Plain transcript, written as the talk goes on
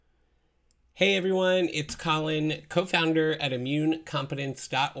Hey everyone, it's Colin, co-founder at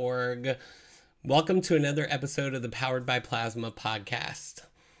immunecompetence.org. Welcome to another episode of the Powered by Plasma podcast.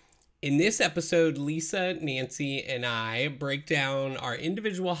 In this episode, Lisa, Nancy, and I break down our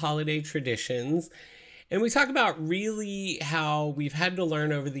individual holiday traditions, and we talk about really how we've had to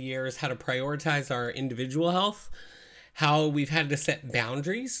learn over the years how to prioritize our individual health, how we've had to set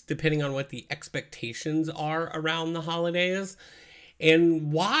boundaries depending on what the expectations are around the holidays,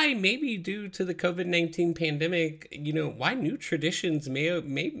 and why, maybe due to the COVID-19 pandemic, why new traditions may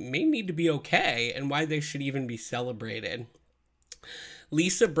need to be okay and why they should even be celebrated.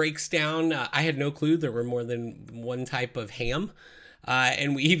 Lisa breaks down, I had no clue there were more than one type of ham,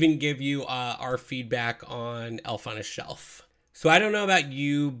 and we even give you our feedback on Elf on a Shelf. So I don't know about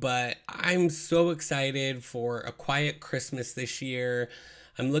you, but I'm so excited for a quiet Christmas this year.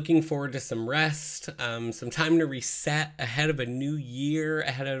 I'm looking forward to some rest, some time to reset ahead of a new year,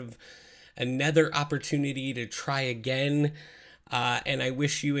 ahead of another opportunity to try again. And I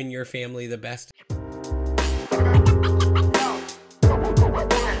wish you and your family the best.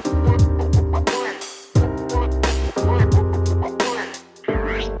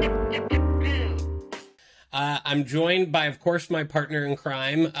 I'm joined by, of course, my partner in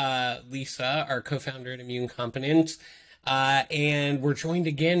crime, Lisa, our co-founder at Immune Competence. And we're joined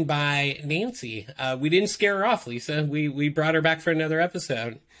again by Nancy. We didn't scare her off, Lisa. We brought her back for another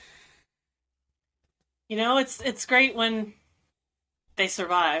episode. It's great when they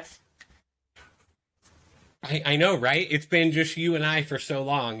survive. I know, right? It's been just you and I for so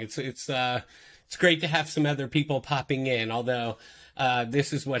long. It's great to have some other people popping in, although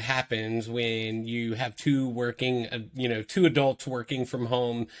this is what happens when you have two adults working from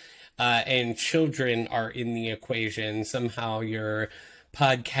home, and children are in the equation. Somehow your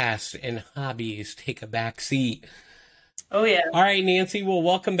podcasts and hobbies take a back seat. Oh, yeah. All right, Nancy. Well,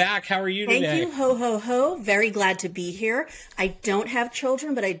 welcome back. How are you today? Thank you. Ho, ho, ho. Very glad to be here. I don't have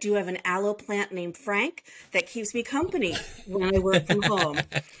children, but I do have an aloe plant named Frank that keeps me company when I work from home.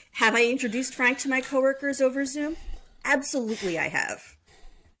 Have I introduced Frank to my coworkers over Zoom? Absolutely, I have.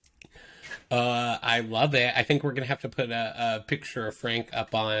 I love it. I think we're going to have to put a picture of Frank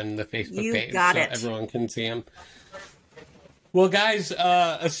up on the Facebook page got so it. everyone can see him. Well, guys,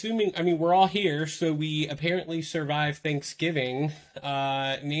 we're all here, so we apparently survived Thanksgiving.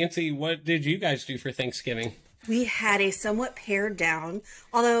 Nancy, what did you guys do for Thanksgiving? We had a somewhat pared down,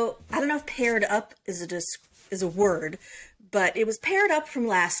 although I don't know if paired up is a word, but it was paired up from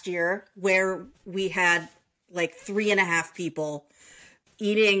last year where we had like 3.5 people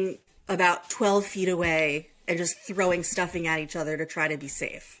eating about 12 feet away and just throwing stuffing at each other to try to be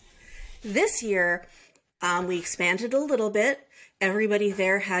safe. This year, we expanded a little bit. Everybody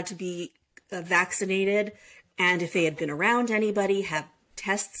there had to be vaccinated, and if they had been around anybody, have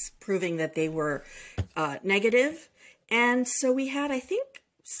tests proving that they were negative. And so we had, I think,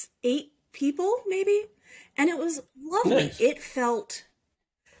 8 people maybe, and it was lovely. Nice. It felt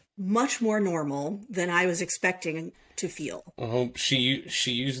much more normal than I was expecting to feel. Oh, she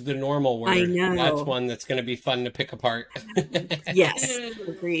used the normal word. I know. That's one that's going to be fun to pick apart. Yes,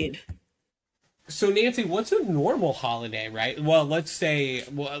 agreed. So, Nancy, what's a normal holiday, right? Well, let's do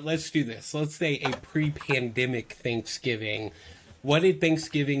this. Let's say a pre-pandemic Thanksgiving. What did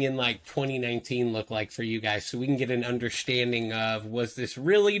Thanksgiving in 2019 look like for you guys, so we can get an understanding of, was this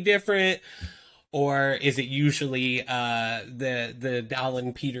really different? Or is it usually the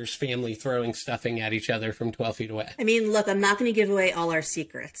Dallin Peters family throwing stuffing at each other from 12 feet away? I mean, look, I'm not going to give away all our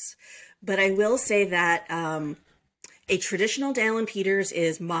secrets, but I will say that a traditional Dallin Peters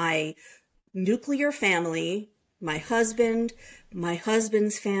is my nuclear family, my husband, my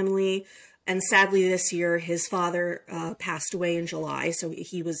husband's family, and sadly this year his father passed away in July, so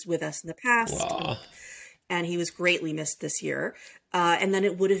he was with us in the past. Aww. And he was greatly missed this year. And then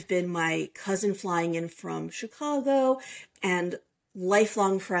it would have been my cousin flying in from Chicago and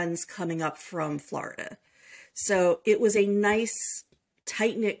lifelong friends coming up from Florida. So it was a nice,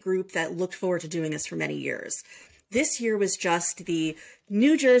 tight-knit group that looked forward to doing this for many years. This year was just the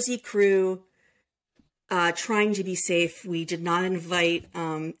New Jersey crew trying to be safe. We did not invite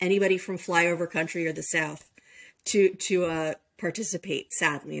anybody from flyover country or the South to participate,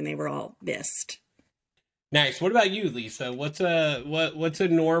 sadly, and they were all missed. Nice. What about you, Lisa? What's a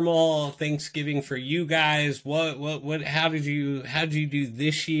normal Thanksgiving for you guys? How did you do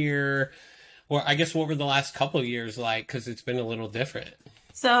this year? Or I guess what were the last couple of years like? Because it's been a little different.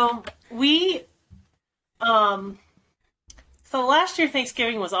 So last year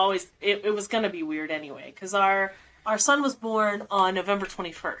Thanksgiving was always, it was going to be weird anyway, because our son was born on November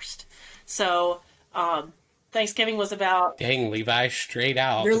 21st. So Thanksgiving was about. Dang, Levi, straight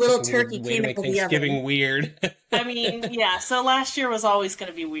out. Your It's little a turkey way came to out make of the Thanksgiving oven. weird. I mean, yeah. So last year was always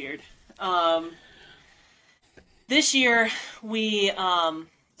going to be weird. This year we.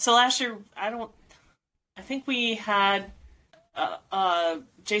 So last year I think we had.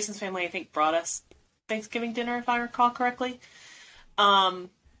 Jason's family, I think, brought us Thanksgiving dinner, if I recall correctly.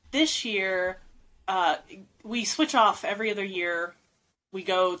 This year, we switch off every other year. We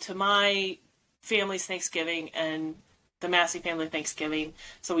go to my family's Thanksgiving and the Massey family Thanksgiving.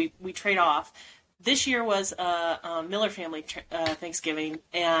 So we trade off. This year was a Miller family Thanksgiving.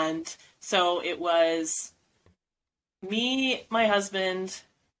 And so it was me, my husband,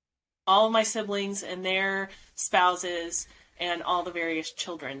 all of my siblings and their spouses, and all the various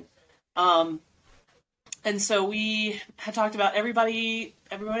children. And so we had talked about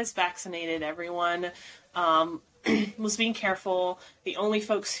everyone is vaccinated, everyone was being careful. The only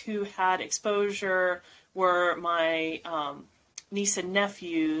folks who had exposure were my niece and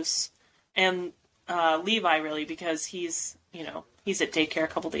nephews, and Levi, really, because he's at daycare a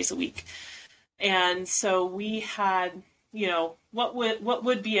couple days a week. And so we had, what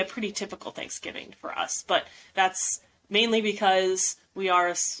would be a pretty typical Thanksgiving for us, but that's mainly because we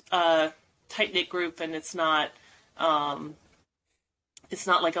are a tight-knit group, and it's not like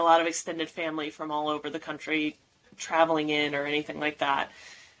a lot of extended family from all over the country traveling in or anything like that.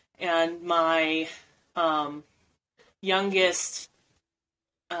 And my youngest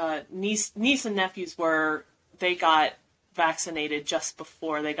niece and nephews they got vaccinated just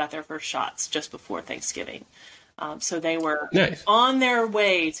before they got their first shots, just before Thanksgiving. So they were Nice. on their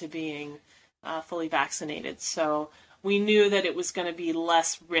way to being fully vaccinated. So we knew that it was going to be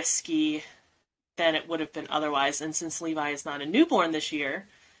less risky than it would have been otherwise. And since Levi is not a newborn this year,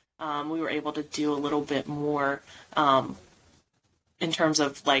 we were able to do a little bit more in terms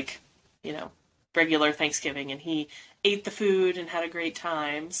of regular Thanksgiving. And he ate the food and had a great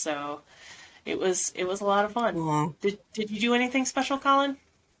time. So it was a lot of fun. Aw. Did you do anything special, Colin?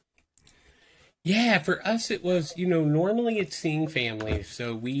 Yeah, for us it was, normally it's seeing family.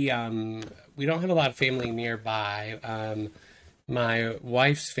 So we don't have a lot of family nearby. My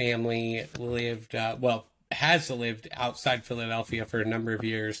wife's family has lived outside Philadelphia for a number of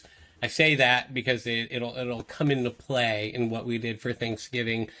years. I say that because it'll come into play in what we did for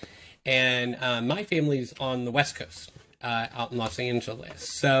Thanksgiving. And my family's on the West Coast, out in Los Angeles.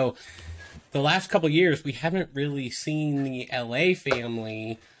 So the last couple of years, we haven't really seen the LA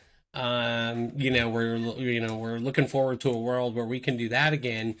family. We're looking forward to a world where we can do that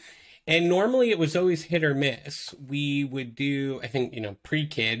again. And normally it was always hit or miss. We would do, I think,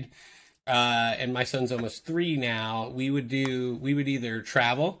 pre-kid, and my son's almost 3 now. We would either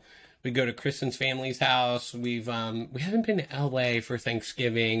travel, we'd go to Kristen's family's house. We haven't been to LA for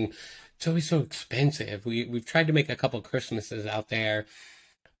Thanksgiving. It's always so expensive. We've tried to make a couple Christmases out there.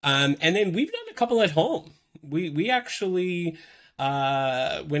 And then we've done a couple at home. We actually,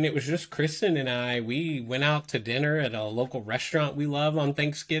 when it was just Kristen and I, we went out to dinner at a local restaurant we love on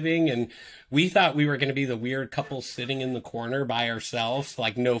Thanksgiving, and we thought we were going to be the weird couple sitting in the corner by ourselves,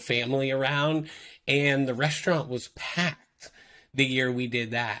 like no family around, and the restaurant was packed the year we did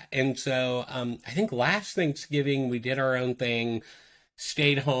that. And so I think last Thanksgiving we did our own thing,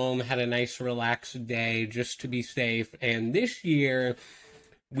 stayed home, had a nice relaxed day just to be safe. And this year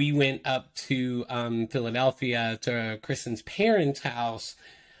we went up to Philadelphia to Kristen's parents' house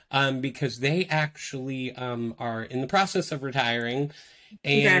because they actually are in the process of retiring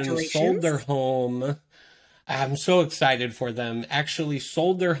and sold their home. I'm so excited for them. Actually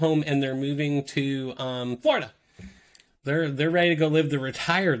sold their home and they're moving to Florida. They're ready to go live the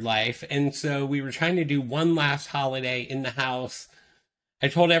retired life. And so we were trying to do one last holiday in the house. I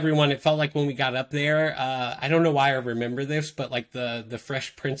told everyone it felt like when we got up there, I don't know why I remember this, but like the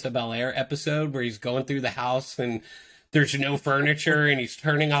Fresh Prince of Bel-Air episode where he's going through the house and there's no furniture and he's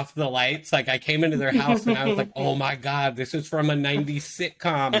turning off the lights. Like I came into their house and I was like, oh my God, this is from a 90s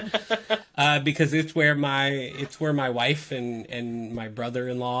sitcom. Because it's where my wife and my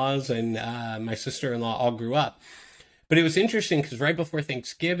brother-in-laws and my sister-in-law all grew up. But it was interesting because right before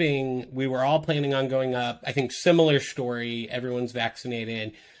Thanksgiving, we were all planning on going up. I think similar story. Everyone's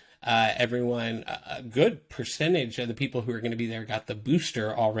vaccinated. A good percentage of the people who are going to be there got the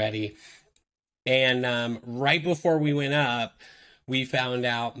booster already. And right before we went up, we found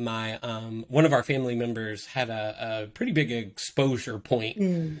out one of our family members had a pretty big exposure point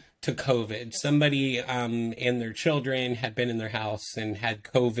to COVID. Somebody and their children had been in their house and had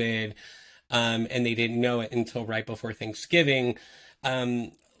COVID. And they didn't know it until right before Thanksgiving.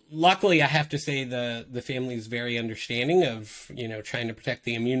 Luckily, I have to say the family is very understanding of, trying to protect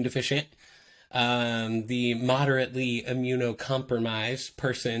the immune deficient. the moderately immunocompromised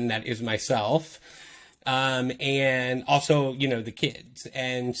person that is myself, and also, the kids.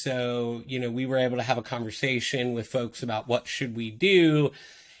 And so, we were able to have a conversation with folks about what should we do.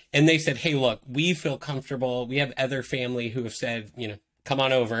 And they said, hey, look, we feel comfortable. We have other family who have said, come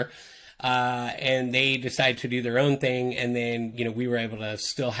on over. And they decide to do their own thing. And then, we were able to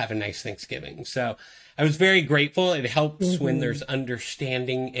still have a nice Thanksgiving. So I was very grateful. It helps when there's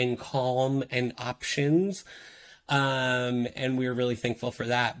understanding and calm and options. And we were really thankful for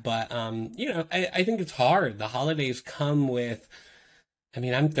that. But, I think it's hard. The holidays come with,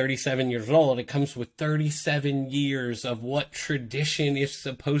 I'm 37 years old. It comes with 37 years of what tradition is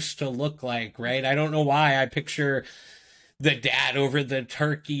supposed to look like, right? I don't know why I picture the dad over the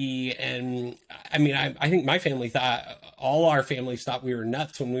turkey. And I think my family all our families thought we were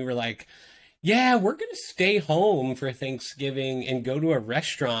nuts when we were like, yeah, we're going to stay home for Thanksgiving and go to a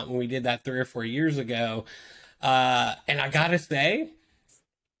restaurant when we did that 3 or 4 years ago. And I gotta say,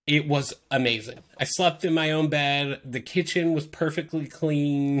 it was amazing. I slept in my own bed. The kitchen was perfectly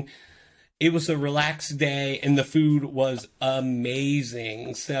clean. It was a relaxed day, and the food was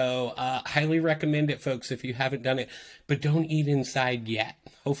amazing. So, highly recommend it, folks, if you haven't done it. But don't eat inside yet.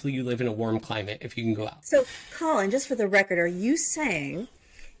 Hopefully you live in a warm climate if you can go out. So, Colin, just for the record, are you saying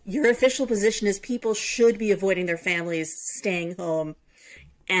your official position is people should be avoiding their families, staying home,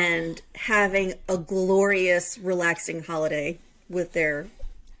 and having a glorious, relaxing holiday with their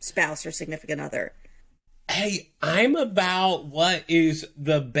spouse or significant other? Hey, I'm about what is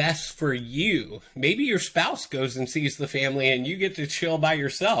the best for you. Maybe your spouse goes and sees the family and you get to chill by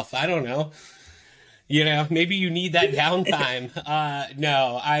yourself. I don't know. Maybe you need that downtime.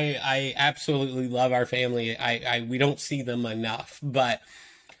 No, I absolutely love our family. We don't see them enough, but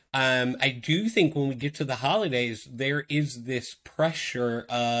I do think when we get to the holidays, there is this pressure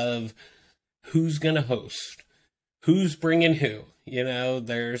of who's going to host, who's bringing who.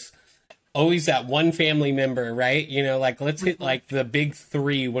 There's always that one family member, right? Let's hit like the big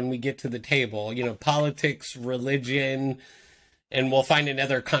three when we get to the table, politics, religion, and we'll find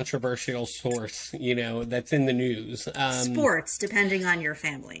another controversial source, that's in the news. Sports, depending on your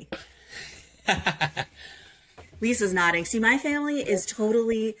family. Lisa's nodding. See, my family is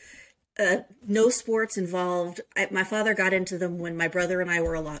totally no sports involved. My father got into them when my brother and I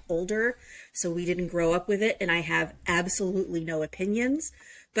were a lot older, so we didn't grow up with it, and I have absolutely no opinions.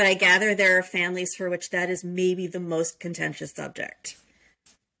 But I gather there are families for which that is maybe the most contentious subject.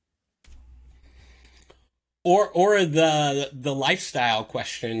 Or the lifestyle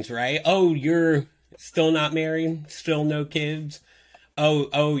questions, right? Oh, you're still not married, still no kids.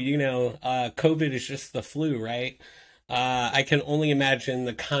 COVID is just the flu, right? I can only imagine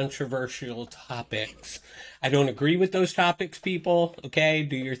the controversial topics. I don't agree with those topics, people. Okay,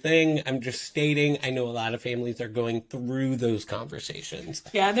 do your thing. I'm just stating, I know a lot of families are going through those conversations.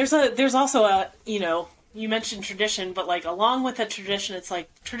 Yeah, there's also a, you mentioned tradition, but like along with the tradition, it's like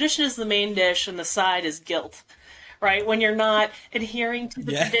tradition is the main dish and the side is guilt. Right? When you're not adhering to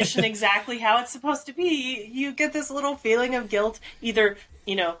the tradition exactly how it's supposed to be, you get this little feeling of guilt. Either,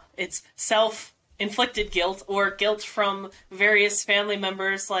 it's self-inflicted guilt or guilt from various family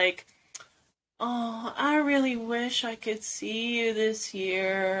members like, oh, I really wish I could see you this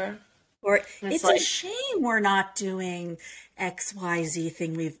year. Or it's like, a shame we're not doing XYZ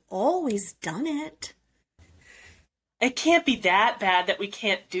thing. We've always done it. It can't be that bad that we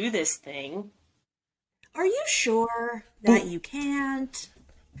can't do this thing. Are you sure that you can't?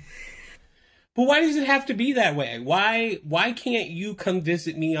 But why does it have to be that way? Why can't you come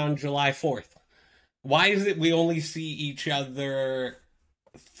visit me on July 4th? Why is it we only see each other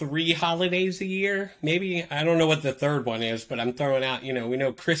 3 holidays a year? Maybe, I don't know what the third one is, but I'm throwing out, we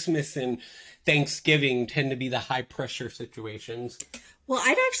know Christmas and Thanksgiving tend to be the high pressure situations. Well,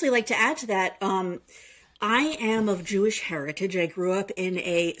 I'd actually like to add to that. I am of Jewish heritage. I grew up in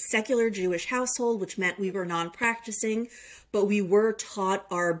a secular Jewish household, which meant we were non-practicing, but we were taught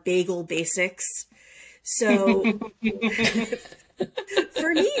our bagel basics. So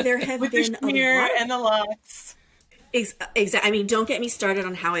for me, there have with been the schmear and the lots. Exactly. Don't get me started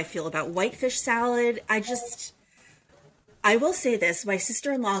on how I feel about whitefish salad. I will say this. My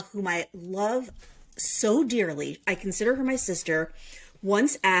sister-in-law, whom I love so dearly, I consider her my sister,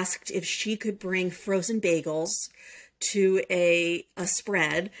 once asked if she could bring frozen bagels to a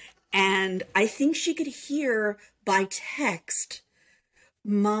spread, and I think she could hear by text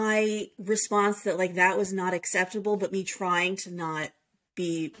my response that that was not acceptable, but me trying to not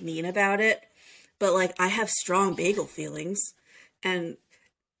be mean about it. But I have strong bagel feelings, and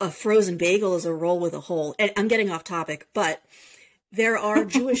a frozen bagel is a roll with a hole. And I'm getting off topic, but there are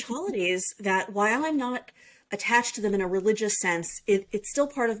Jewish holidays that, while I'm not attached to them in a religious sense, it's still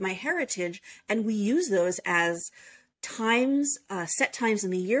part of my heritage, and we use those as times, set times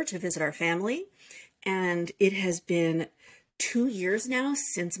in the year to visit our family. And it has been 2 years now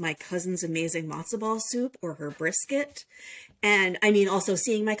since my cousin's amazing matzo ball soup or her brisket. And I mean, also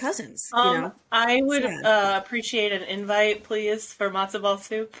seeing my cousins, I would Yeah. appreciate an invite, please, for matzo ball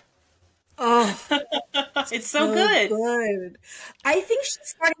soup. Oh, It's so so good. good. I think she's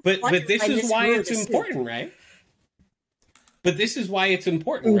starting to But wonder if this I is why misheard it's the soup. important, right? But this is why it's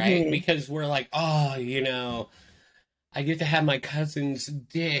important, right? Because we're like, oh, I get to have my cousin's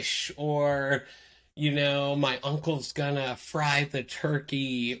dish, or my uncle's gonna fry the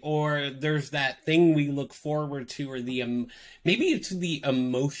turkey, or there's that thing we look forward to, or maybe it's the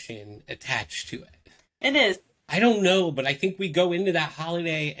emotion attached to it. It is. I don't know, but I think we go into that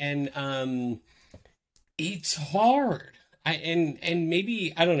holiday and it's hard. And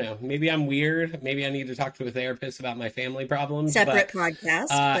maybe I don't know. Maybe I'm weird. Maybe I need to talk to a therapist about my family problems. Separate But podcast,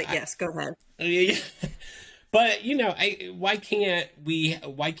 but yes, go ahead. yeah. But why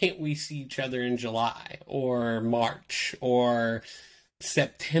can't we see each other in July or March or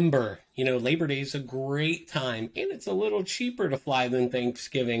September? Labor Day is a great time, and it's a little cheaper to fly than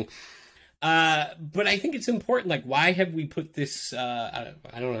Thanksgiving. But I think it's important. Like, why have we put this? I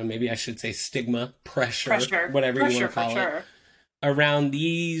don't know. Maybe I should say stigma, pressure, whatever you want to call it, around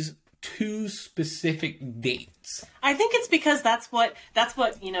these two specific dates. I think it's because that's what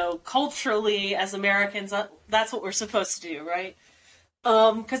culturally as Americans, that's what we're supposed to do, right?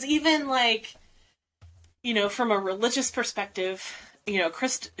 Because even from a religious perspective,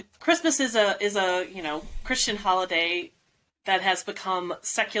 Christmas is a Christian holiday that has become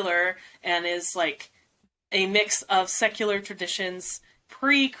secular and is like a mix of secular traditions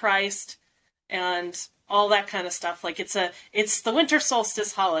pre-Christ and all that kind of stuff. Like it's the winter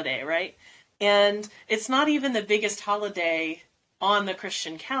solstice holiday, right? And it's not even the biggest holiday on the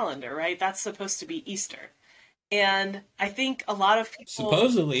Christian calendar, right? That's supposed to be Easter. And I think a lot of people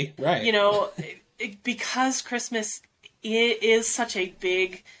supposedly, right? Because Christmas is such a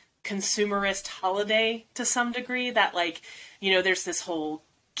big consumerist holiday to some degree that there's this whole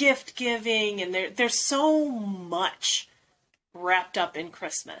gift giving and there's so much wrapped up in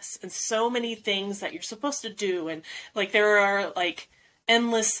Christmas and so many things that you're supposed to do, and there are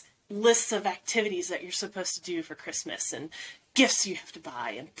endless lists of activities that you're supposed to do for Christmas, and gifts you have to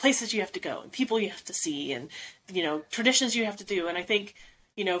buy, and places you have to go, and people you have to see, and traditions you have to do. And I think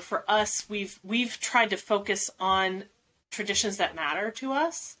for us, we've tried to focus on traditions that matter to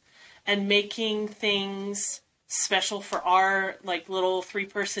us and making things special for our little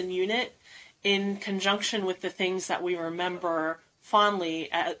 3-person unit in conjunction with the things that we remember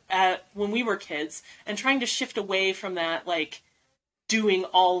fondly at when we were kids, and trying to shift away from that doing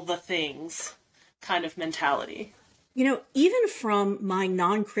all the things kind of mentality. Even from my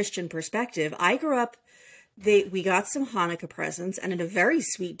non-Christian perspective, I grew up, we got some Hanukkah presents, and in a very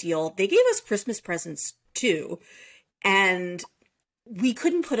sweet deal, they gave us Christmas presents too. And we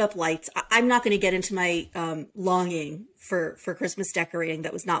couldn't put up lights. I'm not going to get into my longing for Christmas decorating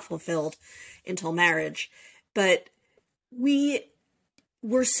that was not fulfilled until marriage. But we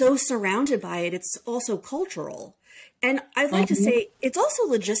were so surrounded by it. It's also cultural. And I'd like to say it's also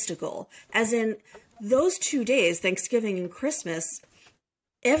logistical, as in those 2 days, Thanksgiving and Christmas,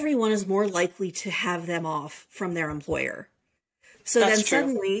 everyone is more likely to have them off from their employer. So That's then true.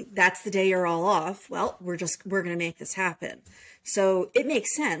 suddenly that's the day you're all off. Well, we're going to make this happen. So it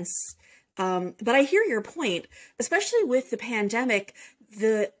makes sense. But I hear your point, especially with the pandemic,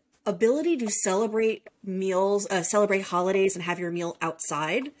 the ability to celebrate meals, celebrate holidays and have your meal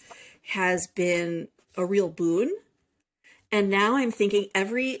outside has been a real boon. And now I'm thinking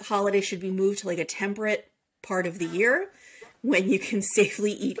every holiday should be moved to a temperate part of the year when you can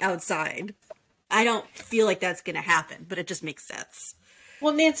safely eat outside. I don't feel like that's going to happen, but it just makes sense.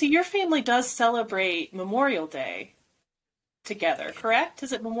 Well, Nancy, your family does celebrate Memorial Day together, correct?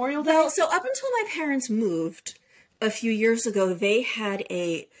 Is it Memorial Day? Well, so up until my parents moved a few years ago, they had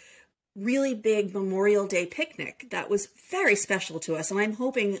a really big Memorial Day picnic that was very special to us. And I'm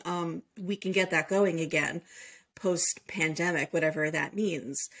hoping we can get that going again post-pandemic, whatever that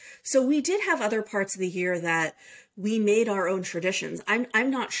means. So we did have other parts of the year that we made our own traditions.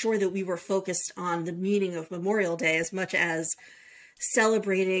 I'm not sure that we were focused on the meaning of Memorial Day as much as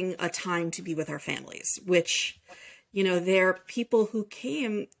celebrating a time to be with our families, which, there are people who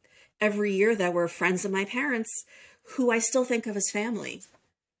came every year that were friends of my parents who I still think of as family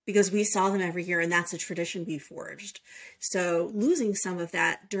because we saw them every year, and that's a tradition we forged. So losing some of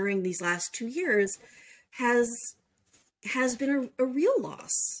that during these last 2 years has has been a real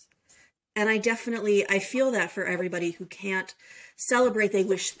loss. And I feel that for everybody who can't celebrate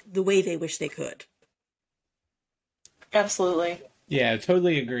the way they wish they could. Absolutely. Yeah,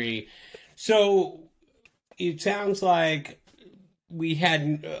 totally agree. So it sounds like we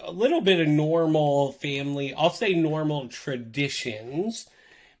had a little bit of normal family, I'll say normal traditions,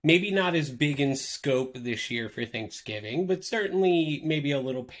 maybe not as big in scope this year for Thanksgiving, but certainly maybe a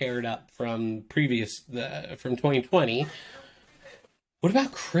little paired up from from 2020. What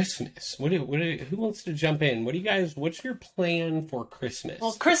about Christmas? Who wants to jump in? What's your plan for Christmas?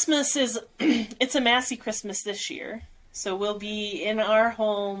 Well, Christmas is, it's a Massey Christmas this year. So we'll be in our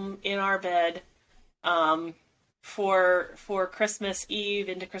home, in our bed, for Christmas Eve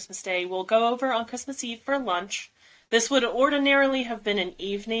into Christmas Day. We'll go over on Christmas Eve for lunch. This would ordinarily have been an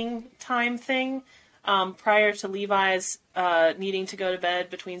evening time thing, prior to Levi's needing to go to bed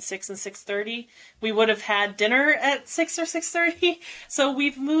between 6 and 6:30. We would have had dinner at 6 or 6:30. So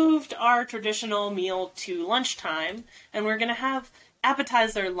we've moved our traditional meal to lunchtime, and we're going to have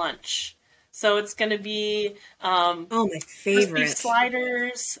appetizer lunch. So it's going to be my favorite beef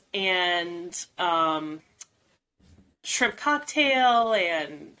sliders and shrimp cocktail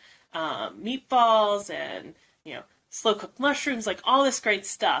and meatballs and slow cooked mushrooms, like all this great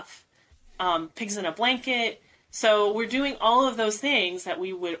stuff. Pigs in a blanket. So we're doing all of those things that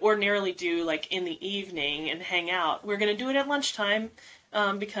we would ordinarily do like in the evening and hang out. We're going to do it at lunchtime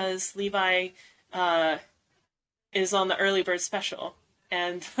because Levi is on the early bird special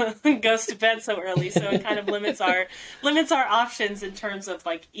and goes to bed so early, so it kind of limits our options in terms of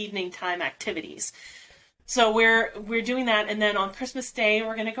like evening time activities. So we're doing that, and then on Christmas Day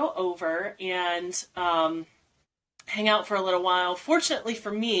we're going to go over and hang out for a little while. Fortunately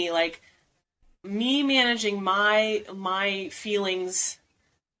for me, like me managing my feelings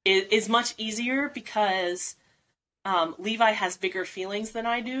is much easier because Levi has bigger feelings than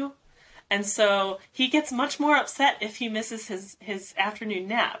I do. And so he gets much more upset if he misses his afternoon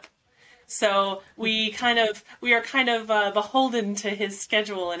nap. So we are kind of beholden to his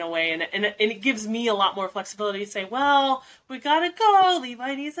schedule in a way, and it gives me a lot more flexibility to say, well, we gotta go.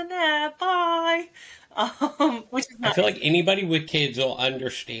 Levi needs a nap. Bye. Which is nice. I feel like anybody with kids will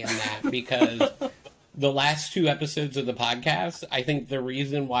understand that because the last 2 episodes of the podcast, I think the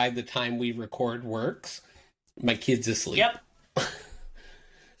reason why the time we record works, my kid's asleep. Yep.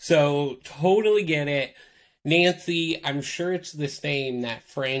 So totally get it. Nancy, I'm sure it's the same that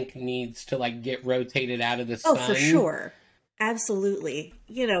Frank needs to like get rotated out of the sun. Oh, for sure. Absolutely.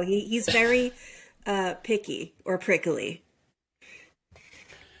 He's very picky or prickly.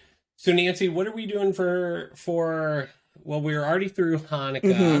 So Nancy, what are we doing for well, we're already through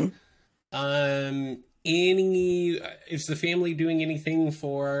Hanukkah. Mm-hmm. Is the family doing anything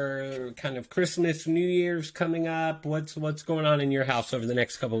for kind of Christmas, New Year's coming up? What's going on in your house over the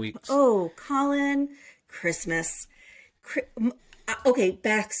next couple weeks? Oh, Colin, Christmas. Okay,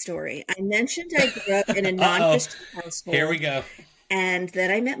 backstory. I mentioned I grew up in a non-Christian household. Here we go. And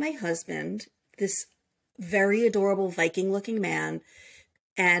then I met my husband, this very adorable Viking-looking man.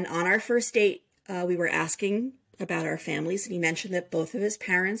 And on our first date, we were asking about our families, and he mentioned that both of his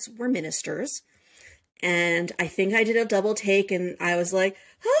parents were ministers. And I think I did a double take, and I was like,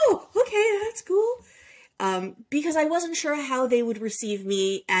 oh, okay, that's cool. Because I wasn't sure how they would receive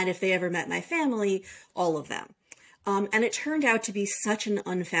me, and if they ever met my family, all of them. And it turned out to be such an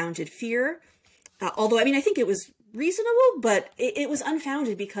unfounded fear. Although, I mean, I think it was reasonable, but it was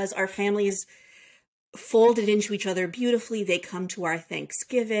unfounded because our families folded into each other beautifully. They come to our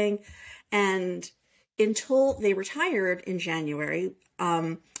Thanksgiving, and until they retired in January,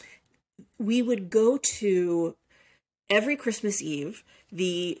 we would go to every Christmas Eve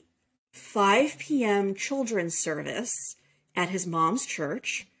the 5 p.m. children's service at his mom's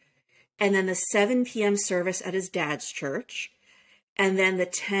church, and then the 7 p.m. service at his dad's church, and then the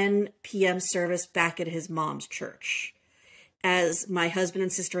 10 p.m. service back at his mom's church, as my husband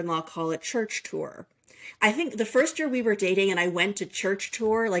and sister-in-law call it, church tour. I think the first year we were dating and I went to church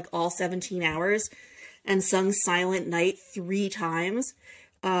tour like all 17 hours and sung Silent Night 3 times.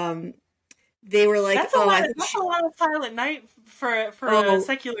 They were like, that's a lot of Silent Night for a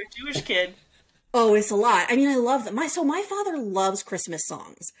secular Jewish kid. Oh, it's a lot. I mean, I love them. My father loves Christmas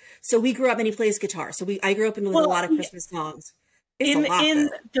songs. So we grew up, and he plays guitar. So I grew up with a lot of Christmas songs. In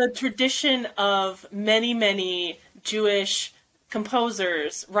the tradition of many, many Jewish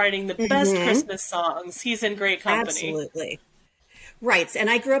composers writing the best Christmas songs, he's in great company. Absolutely. Right. And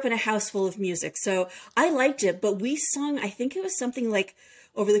I grew up in a house full of music. So I liked it. But we sung, I think it was something like,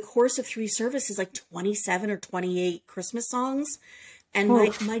 over the course of 3 services, like 27 or 28 Christmas songs. And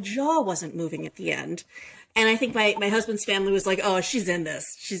my jaw wasn't moving at the end. And I think my husband's family was like, oh, she's in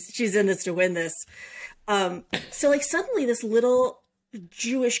this. She's in this to win this. So like suddenly this little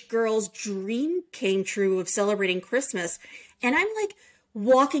Jewish girl's dream came true of celebrating Christmas. And I'm like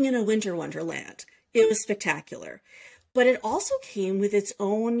walking in a winter wonderland. It was spectacular. But it also came with its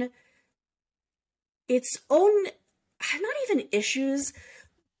own, not even issues,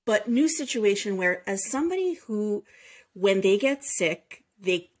 but new situation where as somebody who, when they get sick,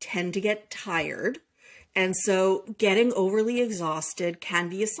 they tend to get tired. And so getting overly exhausted can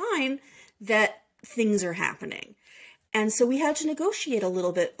be a sign that things are happening. And so we had to negotiate a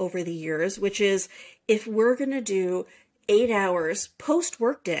little bit over the years, which is if we're going to do 8 hours post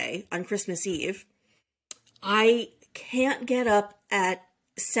workday on Christmas Eve, I can't get up at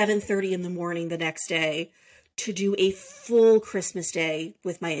 7:30 in the morning the next day to do a full Christmas day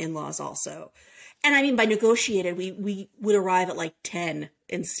with my in-laws also. And I mean, by negotiated, we would arrive at like 10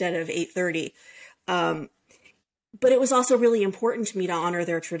 instead of 8:30. But it was also really important to me to honor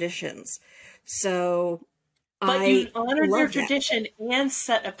their traditions. So but you honored their tradition and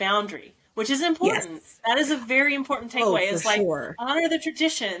set a boundary, which is important. Yes. That is a very important takeaway. It's like, honor the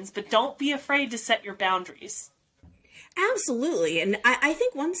traditions, but don't be afraid to set your boundaries. Absolutely. And I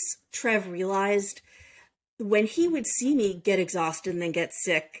think once Trev realized when he would see me get exhausted and then get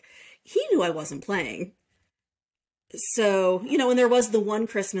sick, he knew I wasn't playing. So, you know, and there was the one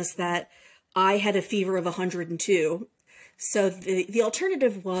Christmas that I had a fever of 102. So the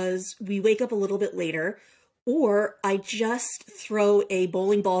alternative was we wake up a little bit later, or I just throw a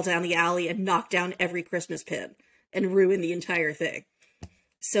bowling ball down the alley and knock down every Christmas pin and ruin the entire thing.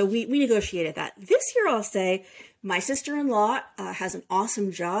 So we negotiated that. This year, I'll say, my sister-in-law has an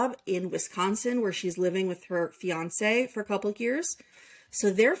awesome job in Wisconsin where she's living with her fiance for a couple of years.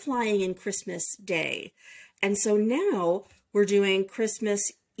 So they're flying in Christmas Day. And so now we're doing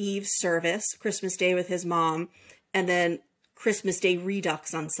Christmas Eve service, Christmas Day with his mom, and then Christmas Day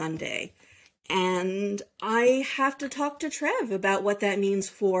Redux on Sunday. And I have to talk to Trev about what that means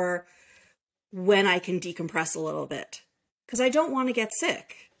for when I can decompress a little bit. Because I don't want to get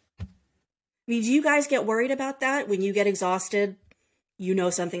sick. I mean, do you guys get worried about that? When you get exhausted, you know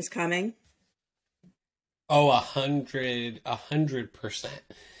something's coming? Oh, 100%.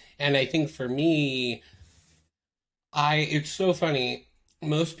 And I think for me, it's so funny.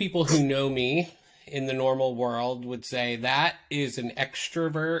 Most people who know me in the normal world would say that is an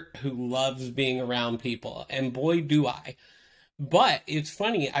extrovert who loves being around people. And boy, do I. But it's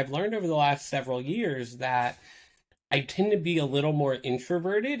funny. I've learned over the last several years that I tend to be a little more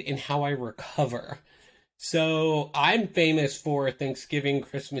introverted in how I recover. So I'm famous for Thanksgiving,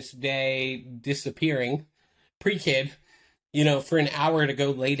 Christmas Day disappearing, pre-kid, you know, for an hour to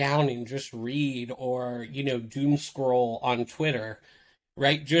go lay down and just read or, you know, doom scroll on Twitter,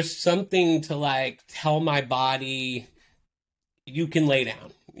 right? Just something to like tell my body, you can lay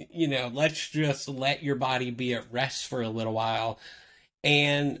down, you know, let's just let your body be at rest for a little while.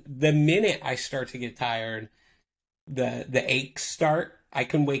 And the minute I start to get tired, the aches start. I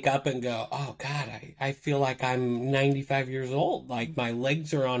can wake up and go, oh God, I feel like I'm 95 years old. Like my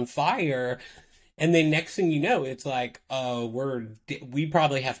legs are on fire. And then next thing you know, it's like, oh, we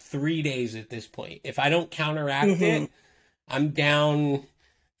probably have 3 days at this point. If I don't counteract it, I'm down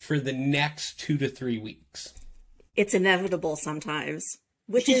for the next 2 to 3 weeks. It's inevitable sometimes,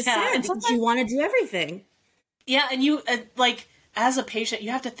 which is sad because you want to do everything. Yeah. And you, like, as a patient, you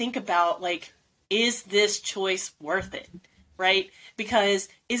have to think about, like, is this choice worth it, right? Because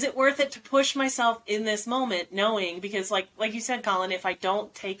is it worth it to push myself in this moment knowing, because like you said, Colin, if I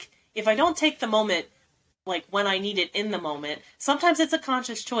don't take the moment, like when I need it in the moment, sometimes it's a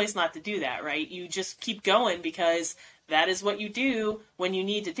conscious choice not to do that, right? You just keep going because that is what you do when you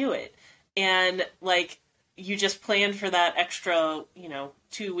need to do it. And like, you just plan for that extra,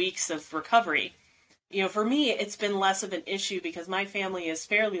 2 weeks of recovery. For me, it's been less of an issue because my family is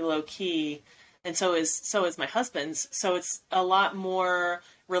fairly low key. And so is my husband's. So it's a lot more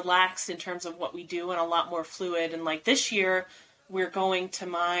relaxed in terms of what we do and a lot more fluid. And like this year, we're going to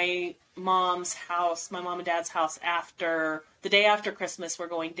my mom's house, my mom and dad's house the day after Christmas. We're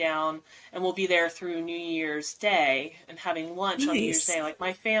going down and we'll be there through New Year's Day and having lunch on New Year's Day. Like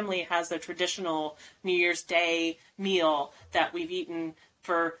my family has a traditional New Year's Day meal that we've eaten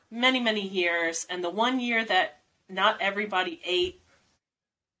for many, many years. And the one year that not everybody ate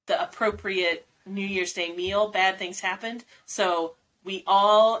the appropriate New Year's Day meal, bad things happened. So we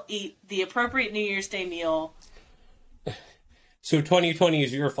all eat the appropriate New Year's Day meal. So 2020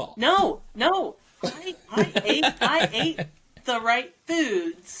 is your fault. No. I ate the right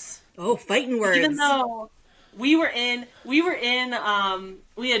foods. Oh, fighting words. Even though we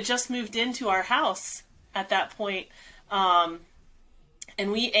had just moved into our house at that point. And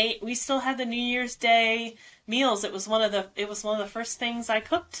we still had the New Year's Day meals. It was one of the first things I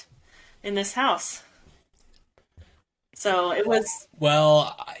cooked in this house. So it was,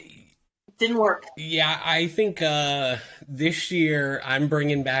 Well, didn't work. yeah, I think this year I'm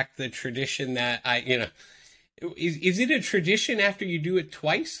bringing back the tradition that is it a tradition after you do it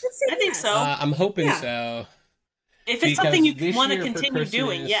twice? I think so. I'm hoping Yeah. so. If it's because something you this want to year for continue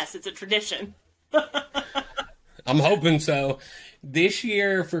doing, Christmas- yes, it's a tradition. I'm hoping so. This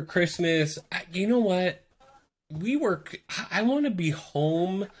year for Christmas, you know what? I want to be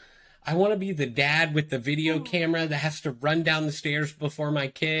home. I want to be the dad with the video camera that has to run down the stairs before my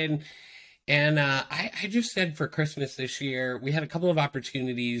kid. And I just said for Christmas this year, we had a couple of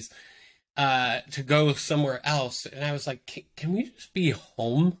opportunities to go somewhere else. And I was like, can we just be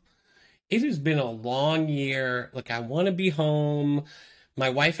home? It has been a long year. Like, I want to be home. My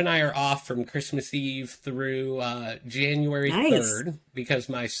wife and I are off from Christmas Eve through January Nice. 3rd because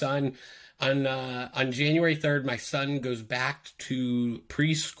my son, on January 3rd, my son goes back to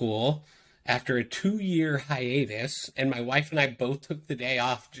preschool after a 2-year hiatus. And my wife and I both took the day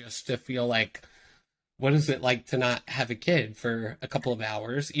off just to feel like, what is it like to not have a kid for a couple of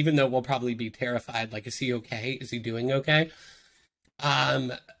hours, even though we'll probably be terrified. Like, is he okay? Is he doing okay?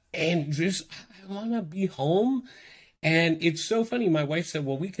 And just, I want to be home. And it's so funny. My wife said,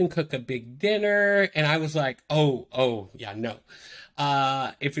 well, we can cook a big dinner. And I was like, oh, yeah, no.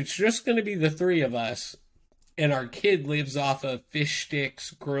 If it's just going to be the three of us and our kid lives off of fish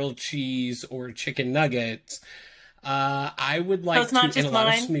sticks, grilled cheese, or chicken nuggets, I would like it's not to, and a just lot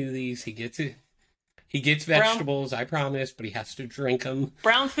of mine? smoothies. He gets it. He gets vegetables, I promise, but he has to drink them.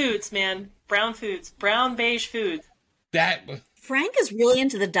 Brown foods, man. Brown foods. Brown beige foods. That, Frank is really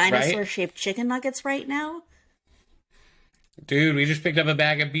into the dinosaur-shaped chicken nuggets right now. dude, we just picked up a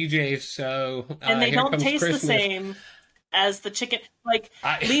bag of BJ's, so And they here don't comes taste Christmas. the same as the chicken. Like,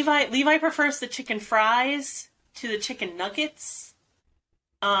 I- Levi prefers the chicken fries to the chicken nuggets.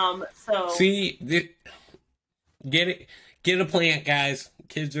 So See, get it, get a plant, guys.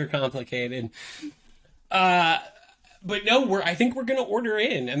 Kids are complicated. But no, I think we're gonna order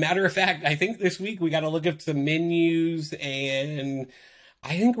in. A matter of fact, I think this week we got to look up some menus, and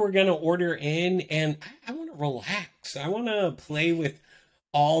I think we're gonna order in. And I want to relax. I want to play with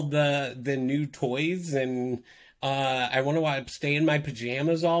all the new toys, and I want to stay in my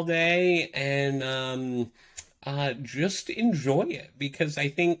pajamas all day and just enjoy it, because I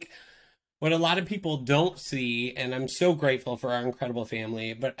think what a lot of people don't see, and I'm so grateful for our incredible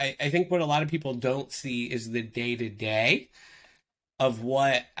family, but I think what a lot of people don't see is the day-to-day of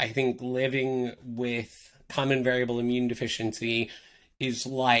what I think living with common variable immune deficiency is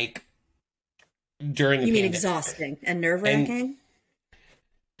like during the You mean pandemic. exhausting and nerve-wracking?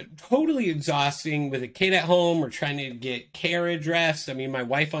 Totally exhausting with a kid at home. We're trying to get care addressed. I mean, my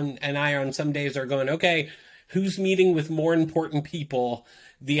wife and I on some days are going, okay, who's meeting with more important people?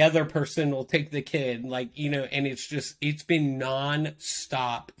 The other person will take the kid, and it's been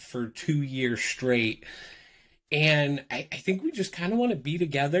non-stop for 2 years straight. And I think we just kind of want to be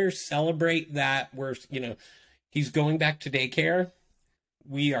together, celebrate that he's going back to daycare.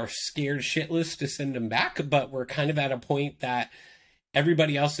 We are scared shitless to send him back, but we're kind of at a point that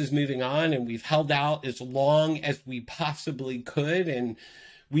everybody else is moving on, and we've held out as long as we possibly could. And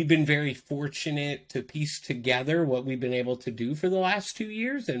we've been very fortunate to piece together what we've been able to do for the last 2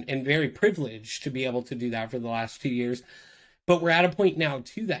 years, and very privileged to be able to do that for the last 2 years. But we're at a point now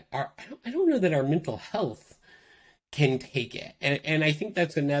too that I don't know that our mental health can take it. And I think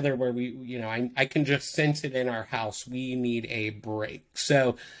that's another where I can just sense it in our house. We need a break.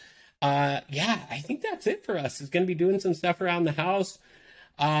 So I think that's it for us. It's going to be doing some stuff around the house.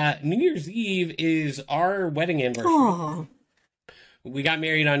 New Year's Eve is our wedding anniversary. Oh, We got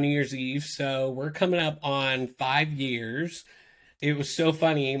married on New Year's Eve, so we're coming up on 5 years. It was so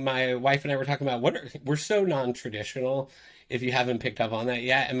funny. My wife and I were talking about we're so non-traditional, if you haven't picked up on that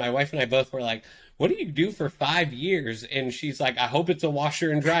yet. And my wife and I both were like, what do you do for 5 years? And she's like, I hope it's a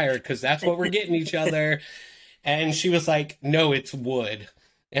washer and dryer, because that's what we're getting each other. And she was like, no, it's wood.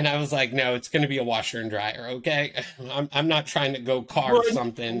 And I was like, no, it's going to be a washer and dryer, okay? I'm not trying to go carve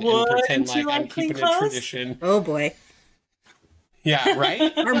something and pretend like I'm keeping a tradition. oh boy. Yeah,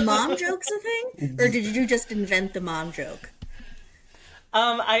 right? Are mom jokes a thing? Or did you just invent the mom joke?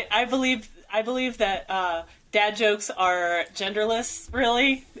 I believe that dad jokes are genderless,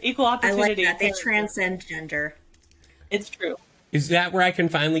 really. Equal I like opportunity. that. They transcend gender. It's true. Is that where I can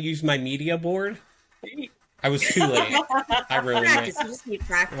finally use my media board? I was too late. I ruined Practice. it. You just need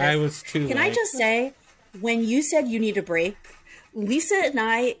practice. I was too late. Can I just say, when you said you need a break, Lisa and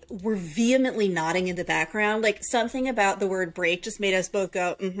I were vehemently nodding in the background. Like something about the word break just made us both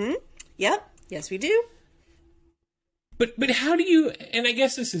go, mm-hmm, yep, yes we do. But how do you, and I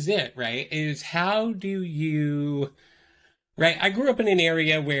guess this is it, right? Is how do you, right? I grew up in an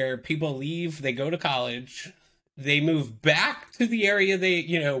area where people leave, they go to college, they move back to the area they,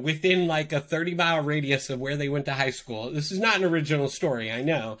 within like a 30-mile radius of where they went to high school. This is not an original story, I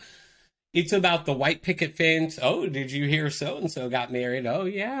know. It's about the white picket fence. Oh, did you hear so-and-so got married? Oh,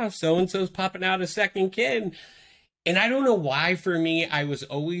 yeah, so-and-so's popping out a second kid. And I don't know why, for me, I was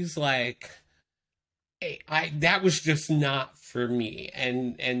always like, that was just not for me.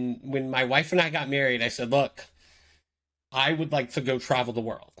 And when my wife and I got married, I said, look, I would like to go travel the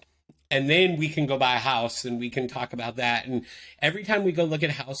world. And then we can go buy a house and we can talk about that. And every time we go look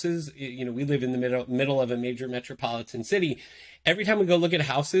at houses, we live in the middle of a major metropolitan city. Every time we go look at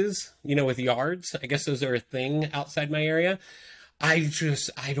houses, with yards, I guess those are a thing outside my area. I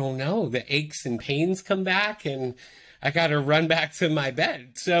don't know. The aches and pains come back and I got to run back to my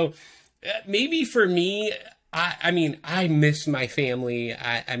bed. So maybe for me, I miss my family.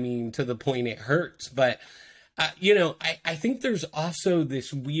 I mean, to the point it hurts. But, I think there's also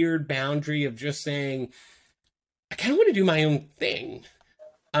this weird boundary of just saying, I kind of want to do my own thing.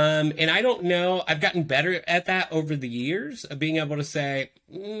 And I don't know, I've gotten better at that over the years of being able to say,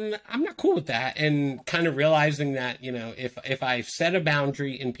 I'm not cool with that. And kind of realizing that, if I set a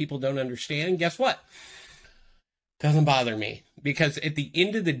boundary and people don't understand, guess what? Doesn't bother me, because at the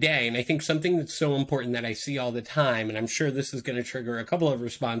end of the day, and I think something that's so important that I see all the time, and I'm sure this is going to trigger a couple of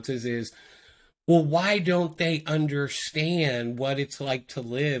responses, is, well, why don't they understand what it's like to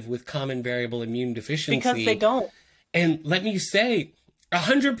live with common variable immune deficiency? Because they don't. And let me say,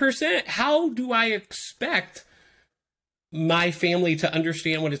 100%, how do I expect my family to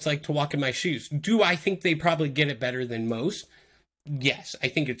understand what it's like to walk in my shoes? Do I think they probably get it better than most? Yes, I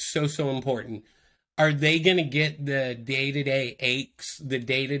think it's so important. Are they going to get the day-to-day aches, the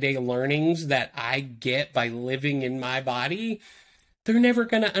day-to-day learnings that I get by living in my body? They're never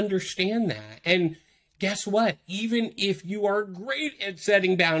going to understand that. And guess what? Even if you are great at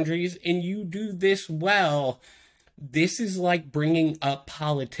setting boundaries and you do this well, this is like bringing up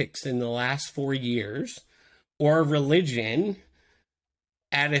politics in the last 4 years or religion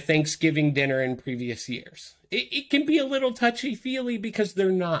at a Thanksgiving dinner in previous years. It can be a little touchy-feely because they're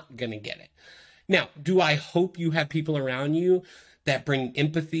not going to get it. Now, do I hope you have people around you that bring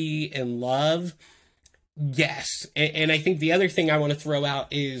empathy and love? Yes. And I think the other thing I want to throw out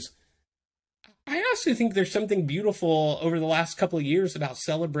is I also think there's something beautiful over the last couple of years about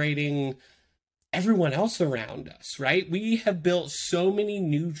celebrating everyone else around us, right? We have built so many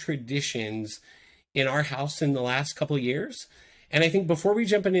new traditions in our house in the last couple of years. And I think before we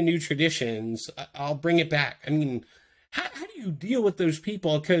jump into new traditions, I'll bring it back. I mean, how do you deal with those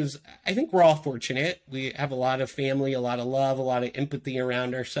people? Because I think we're all fortunate. We have a lot of family, a lot of love, a lot of empathy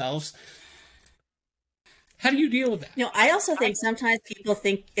around ourselves. How do you deal with that? I also think sometimes people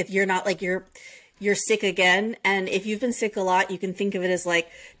think if you're not like you're sick again. And if you've been sick a lot, you can think of it as like,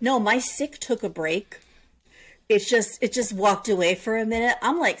 no, my sick took a break. It just walked away for a minute.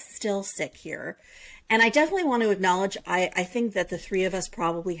 I'm like still sick here. And I definitely want to acknowledge, I think that the three of us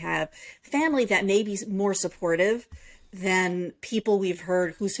probably have family that may be more supportive than people we've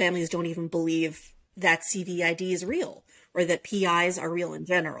heard whose families don't even believe that CVID is real or that PIs are real in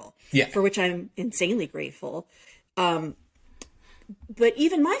general. Yeah. For which I'm insanely grateful. But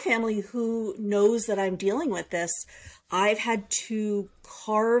even my family who knows that I'm dealing with this, I've had to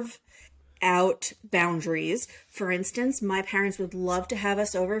carve out boundaries. For instance, my parents would love to have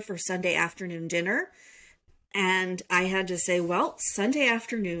us over for Sunday afternoon dinner. And I had to say, well, Sunday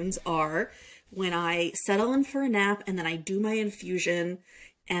afternoons are when I settle in for a nap and then I do my infusion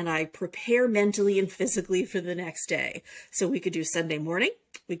and I prepare mentally and physically for the next day. So we could do Sunday morning,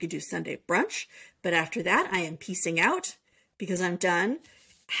 we could do Sunday brunch, but after that I am peacing out because I'm done.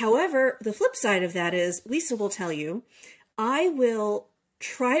 However, the flip side of that is, Lisa will tell you, I will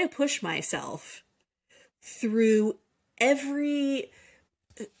try to push myself through anything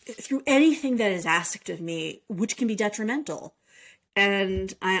that is asked of me, which can be detrimental.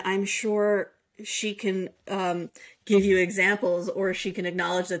 And I'm sure she can give you examples, or she can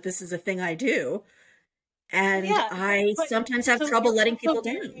acknowledge that this is a thing I do. And yeah, I sometimes have trouble letting people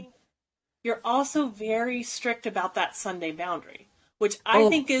down. You're also very strict about that Sunday boundary, which I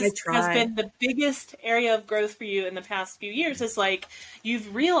think has been the biggest area of growth for you in the past few years. Is like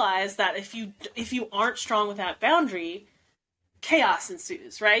you've realized that if you aren't strong with that boundary, chaos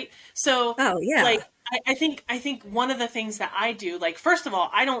ensues, right? So, like I think one of the things that I do, like, first of all,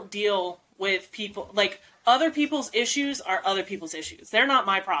 I don't deal with people, like, other people's issues are other people's issues. They're not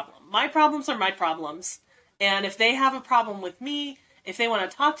my problem. My problems are my problems. And if they have a problem with me, if they want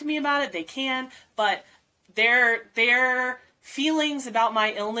to talk to me about it, they can. But their feelings about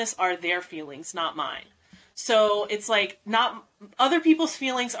my illness are their feelings, not mine. So it's like, not other people's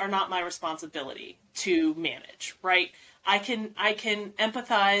feelings are not my responsibility to manage, right? I can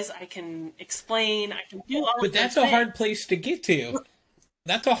empathize, I can explain, I can do all of But that's a hard place to get to.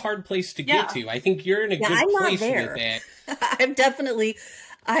 That's a hard place to get to. I think you're in a good place with it. I'm definitely,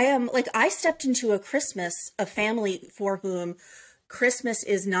 I stepped into a family for whom Christmas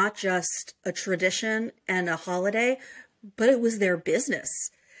is not just a tradition and a holiday, but it was their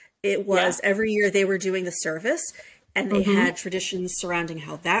business. It was every year they were doing the service, and they had traditions surrounding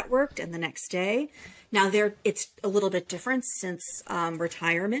how that worked and the next day. Now it's a little bit different since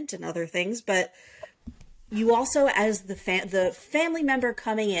retirement and other things, but you also, as the family member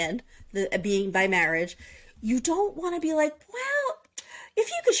coming in, being by marriage, you don't want to be like, well, if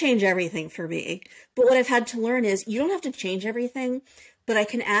you could change everything for me. But what I've had to learn is you don't have to change everything, but I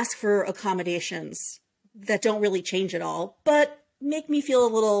can ask for accommodations that don't really change it all, but make me feel a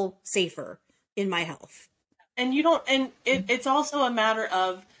little safer in my health. And it's also a matter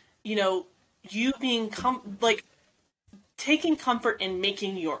of, you being taking comfort in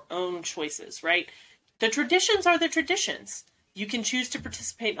making your own choices, right? The traditions are the traditions. You can choose to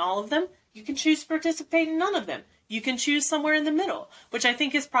participate in all of them. You can choose to participate in none of them. You can choose somewhere in the middle, which I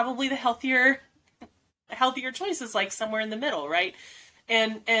think is probably the healthier choices, like somewhere in the middle, right?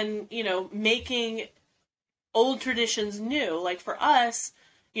 And making old traditions new. Like for us,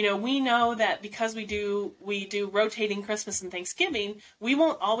 we know that because we do rotating Christmas and Thanksgiving, we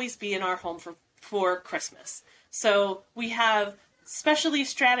won't always be in our home for Christmas. So we have specially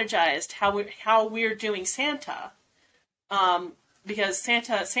strategized how we're doing Santa, because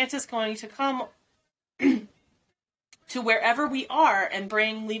Santa's going to come to wherever we are and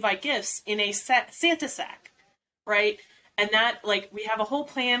bring Levi gifts in a Santa sack, right? And that, we have a whole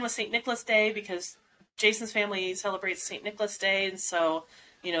plan with St. Nicholas Day, because Jason's family celebrates St. Nicholas Day, and so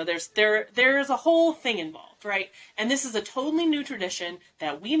there's a whole thing involved, right? And this is a totally new tradition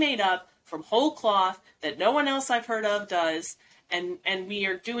that we made up from whole cloth that no one else I've heard of does, and we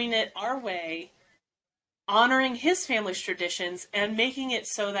are doing it our way, honoring his family's traditions and making it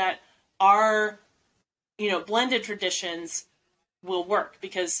so that our blended traditions will work,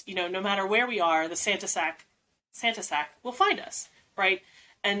 because no matter where we are, the Santa sack will find us, right?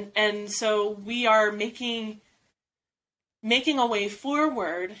 And so we are making a way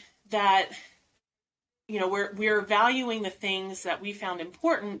forward that we're valuing the things that we found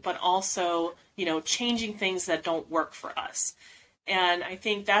important, but also changing things that don't work for us. And I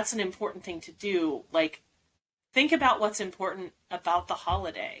think that's an important thing to do. Like, think about what's important about the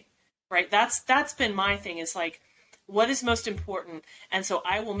holiday, right? That's been my thing, is like, what is most important? And so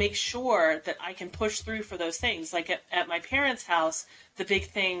I will make sure that I can push through for those things. Like at my parents' house, the big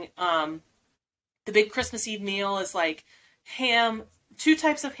thing, the big Christmas Eve meal is like ham, 2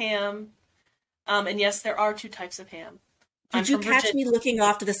 types of ham. And yes, there are 2 types of ham. Did you catch me looking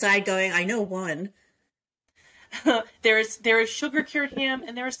off to the side going, I know one? There is sugar cured ham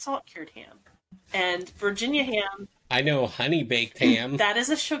and there is salt cured ham. And Virginia ham. I know honey baked ham. That is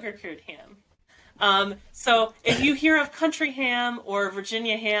a sugar cured ham. So if you hear of country ham or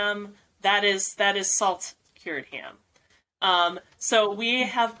Virginia ham, that is salt cured ham. So we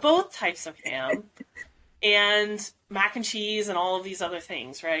have both types of ham and mac and cheese and all of these other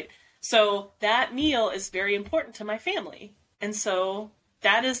things, right? So that meal is very important to my family. And so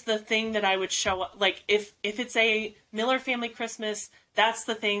that is the thing that I would show up. Like if it's a Miller family Christmas, that's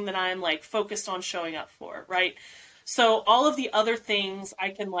the thing that I'm like focused on showing up for, right? So all of the other things I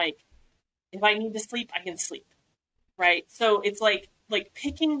can, like, if I need to sleep, I can sleep, right? So it's like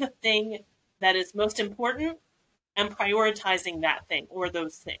picking the thing that is most important and prioritizing that thing or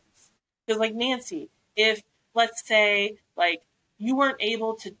those things. Because like Nancy, if let's say like you weren't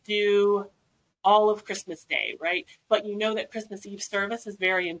able to do all of Christmas Day, right? But you know that Christmas Eve service is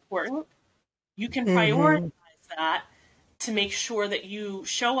very important. You can prioritize that to make sure that you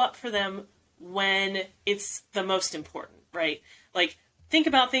show up for them when it's the most important, right? Like, think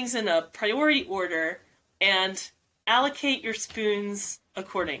about things in a priority order and allocate your spoons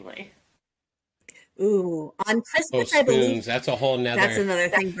accordingly. Ooh, on Christmas, I believe that's a whole nother. That's another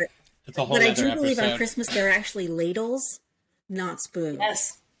thing. But I do believe episode. on Christmas there are actually ladles, not spoons.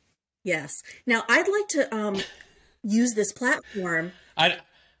 Yes. Yes. Now I'd like to use this platform.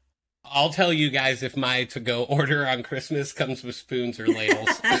 I'll tell you guys if my to-go order on Christmas comes with spoons or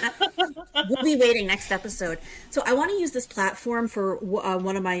ladles. We'll be waiting next episode. So I want to use this platform for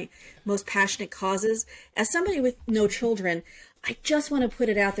one of my most passionate causes. As somebody with no children, I just want to put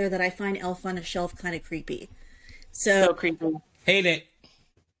it out there that I find Elf on a Shelf kind of creepy. So creepy. Hate it.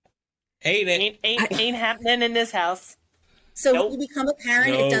 Ain't happening in this house. So Nope. when you become a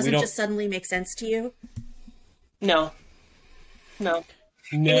parent, No, it doesn't we don't. just suddenly make sense to you? No. No,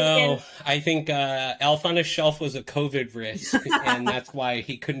 And- I think Elf on a Shelf was a COVID risk, and that's why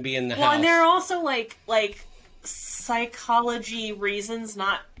he couldn't be in the Well, house. and there are also like psychology reasons,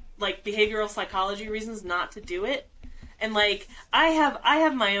 not like behavioral psychology reasons not to do it. And like I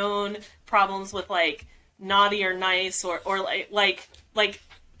have my own problems with like naughty or nice or like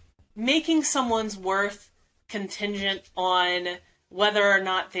making someone's worth contingent on whether or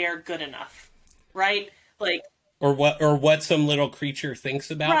not they're good enough, right? Like or what some little creature thinks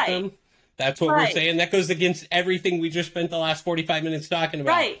about Right. them. That's what we're Right. saying. That goes against everything we just spent the last 45 minutes talking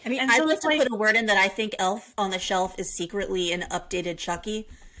about. right. I mean, And I'd so like it's to like, put a word in that I think Elf on the Shelf is secretly an updated Chucky,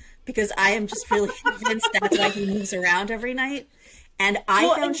 because I am just really convinced that's why he moves around every night. And I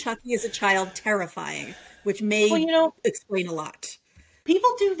Well, found and- Chucky as a child terrifying, which may Well, you know- explain a lot.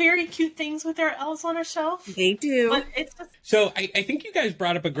 people do very cute things with their elves on a shelf, They do. but it's just So I think you guys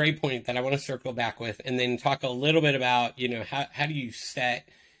brought up a great point that I want to circle back with, and then talk a little bit about, how do you set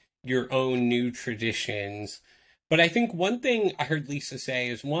your own new traditions. But I think one thing I heard Lisa say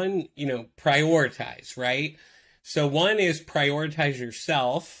is one, prioritize, right? So one is prioritize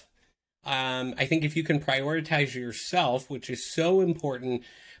yourself. I think if you can prioritize yourself, which is so important,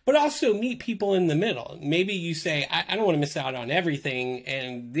 but also meet people in the middle. Maybe you say, I don't want to miss out on everything,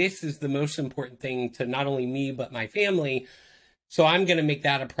 and this is the most important thing to not only me, but my family. So I'm going to make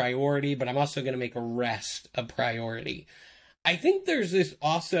that a priority, but I'm also going to make rest a priority. I think there's this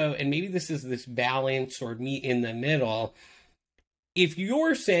also, and maybe this is this balance or meet in the middle. If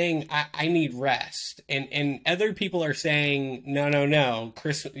you're saying, I need rest, and other people are saying, no,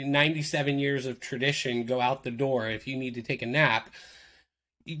 Chris, 97 years of tradition, go out the door if you need to take a nap.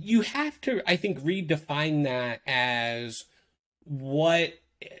 You have to, I think, redefine that as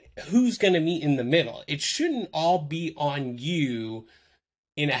who's going to meet in the middle. It shouldn't all be on you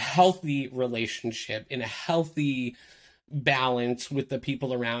in a healthy relationship, in a healthy balance with the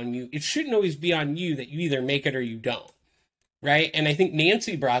people around you. It shouldn't always be on you that you either make it or you don't. Right. And I think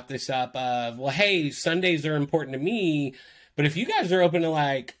Nancy brought this up of, well, hey, Sundays are important to me, but if you guys are open to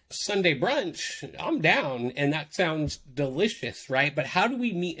like Sunday brunch, I'm down. And that sounds delicious. Right. But how do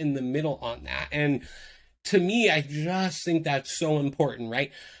we meet in the middle on that? And to me, I just think that's so important.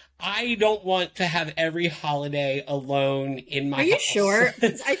 Right. I don't want to have every holiday alone in my house. Are you sure?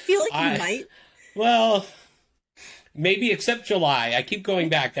 I feel like you might. Well, maybe except July. I keep going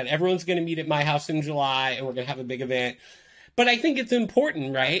back that everyone's going to meet at my house in July and we're going to have a big event. But I think it's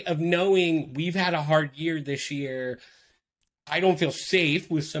important, right, of knowing we've had a hard year this year. I don't feel safe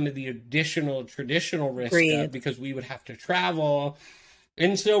with some of the additional traditional risk stuff because we would have to travel.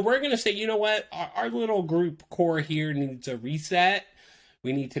 And so we're going to say, you know what, our little group core here needs a reset.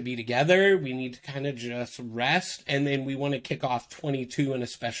 We need to be together. We need to kind of just rest. And then we want to kick off 22 in a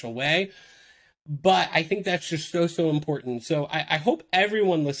special way. But I think that's just so important. So I hope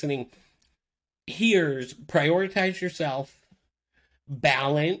everyone listening hears prioritize yourself,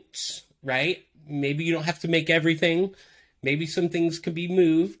 balance, right? Maybe you don't have to make everything. Maybe some things could be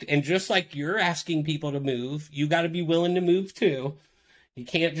moved. And just like you're asking people to move, you got to be willing to move too. You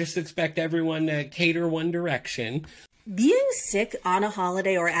can't just expect everyone to cater one direction. Being sick on a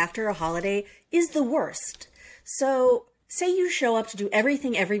holiday or after a holiday is the worst. So, say you show up to do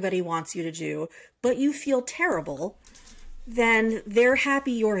everything everybody wants you to do, but you feel terrible, then they're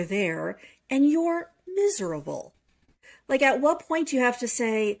happy you're there and you're miserable. Like, at what point do you have to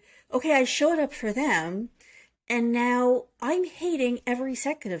say, okay, I showed up for them, and now I'm hating every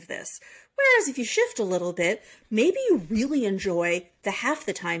second of this? Whereas if you shift a little bit, maybe you really enjoy the half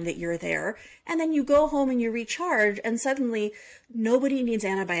the time that you're there, and then you go home and you recharge, and suddenly nobody needs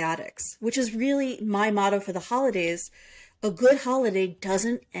antibiotics, which is really my motto for the holidays. A good holiday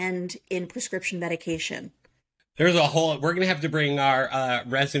doesn't end in prescription medication. We're going to have to bring our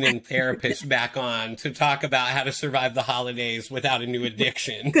resident therapist back on to talk about how to survive the holidays without a new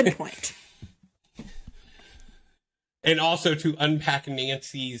addiction. Good point. And also to unpack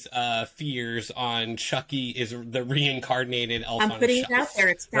Nancy's fears on Chucky is the reincarnated elf on a shelf. I'm putting it out there.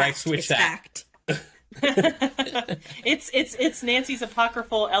 It's fact. Right, switch it's that. fact. It's Nancy's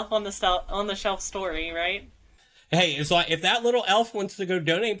apocryphal elf on the shelf story, right? Hey, it's like if that little elf wants to go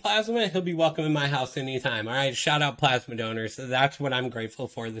donate plasma, he'll be welcome in my house anytime. All right, shout out plasma donors. That's what I'm grateful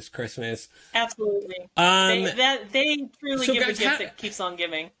for this Christmas. Absolutely. They They truly so give guys, a gift that keeps on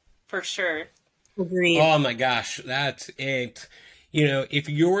giving. for sure. Agreed. Oh my gosh, that's it. You know, if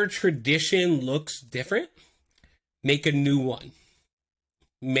your tradition looks different, make a new one.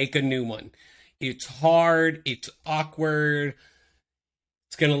 Make a new one. It's hard, it's awkward.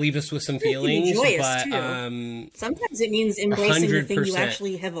 It's going to leave us with some feelings, joyous, but too. Sometimes it means embracing the thing you 100%.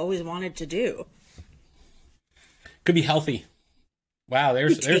 actually have always wanted to do. Could be healthy. Wow,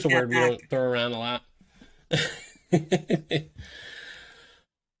 there's a that word we back. don't throw around a lot.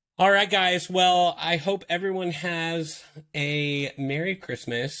 All right, guys. Well, I hope everyone has a Merry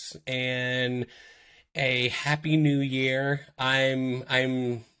Christmas and a Happy New Year. I'm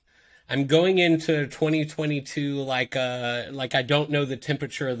going into 2022 like I don't know the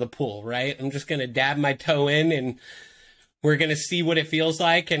temperature of the pool, right? I'm just gonna dab my toe in and we're gonna see what it feels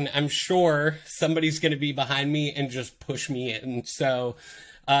like, and I'm sure somebody's gonna be behind me and just push me in. So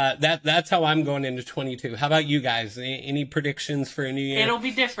that's how I'm going into 22. How about you guys? Any predictions for a new year? It'll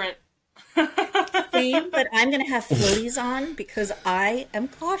be different. Same, but I'm going to have floaties on because I am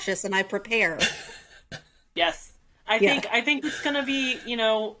cautious and I prepare. Yes. I think it's going to be,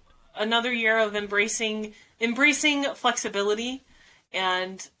 another year of embracing flexibility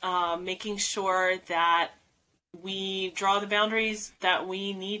and making sure that we draw the boundaries that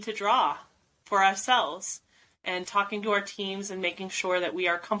we need to draw for ourselves, and talking to our teams and making sure that we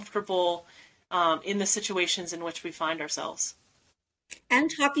are comfortable in the situations in which we find ourselves. And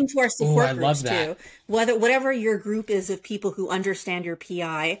talking to our support I groups love that. too. Whatever your group is of people who understand your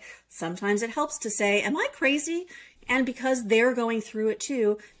PI, sometimes it helps to say, am I crazy? And because they're going through it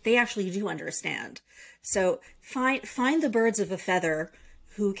too, they actually do understand. So find the birds of a feather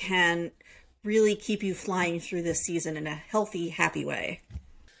who can really keep you flying through this season in a healthy, happy way.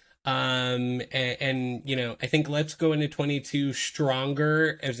 And I think let's go into 22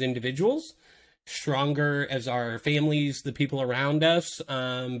 stronger as individuals, stronger as our families, the people around us.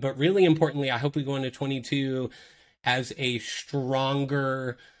 But really importantly, I hope we go into 22 as a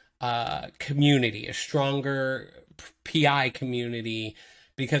stronger community, a stronger PI community,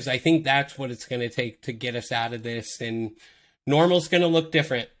 because I think that's what it's going to take to get us out of this. And normal's going to look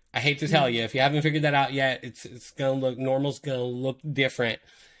different. I hate to tell you, if you haven't figured that out yet, normal's going to look different.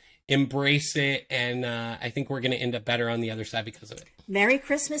 Embrace it, and I think we're going to end up better on the other side because of it. Merry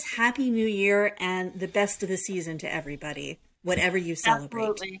Christmas, Happy New Year, and the best of the season to everybody, whatever you celebrate.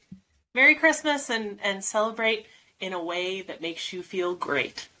 Absolutely. Merry Christmas, and celebrate in a way that makes you feel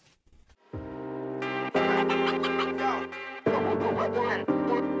great.